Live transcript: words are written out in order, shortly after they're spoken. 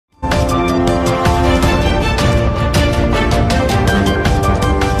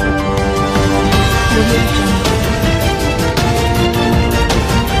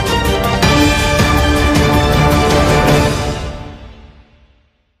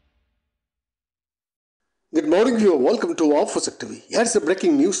Good morning, viewer. Welcome to our Fossil TV. Here's the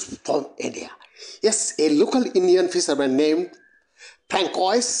breaking news from India. Yes, a local Indian fisherman named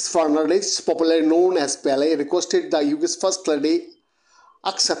Francois Fernandez, popularly known as Pele, requested the UK's first lady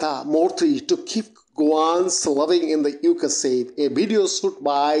Akshata Murthy to keep Goans living in the UK safe. A video shoot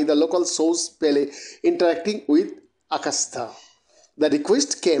by the local shows Pele interacting with Akshata. The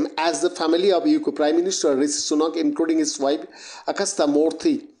request came as the family of UK Prime Minister Rishi Sunak, including his wife Akshata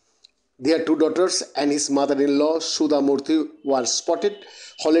Murthy, their two daughters, and his mother-in-law Sudha Murthy were spotted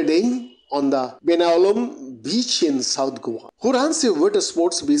holidaying on the Benalum beach in South Goa. Who runs a water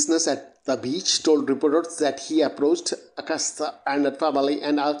sports business at the beach told reporters that he approached Akshata and her family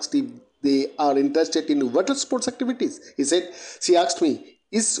and asked if they are interested in water sports activities. He said, "She asked me,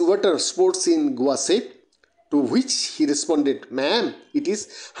 is water sports in Goa safe?" To which he responded, "Ma'am, it is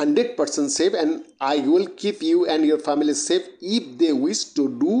 100% safe and I will keep you and your family safe if they wish to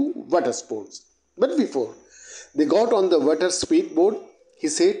do water sports." But before they got on the water speedboat, he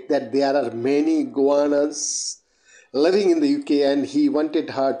said that there are many Goanans living in the UK and he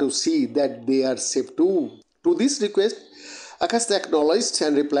wanted her to see that they are safe too. To this request, Akshata acknowledged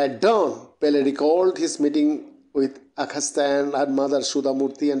and replied, "Done." Pele recalled his meeting with Akshata and her mother Sudha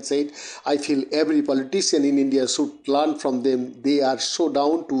Murthy and said, "I feel every politician in India should learn from them. They are so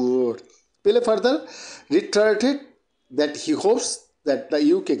down to earth." Pele further reiterated that he hopes that the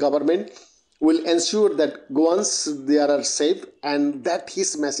UK government will ensure that Goans there are safe and that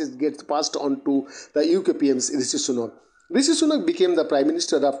his message gets passed on to the UK PM Rishi Sunak. Rishi Sunak became the Prime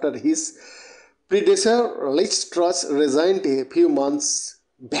Minister after his predecessor Liz Truss resigned a few months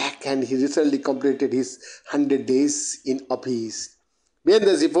back and he recently completed his 100 days in office. Behind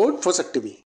this report, Fossil TV.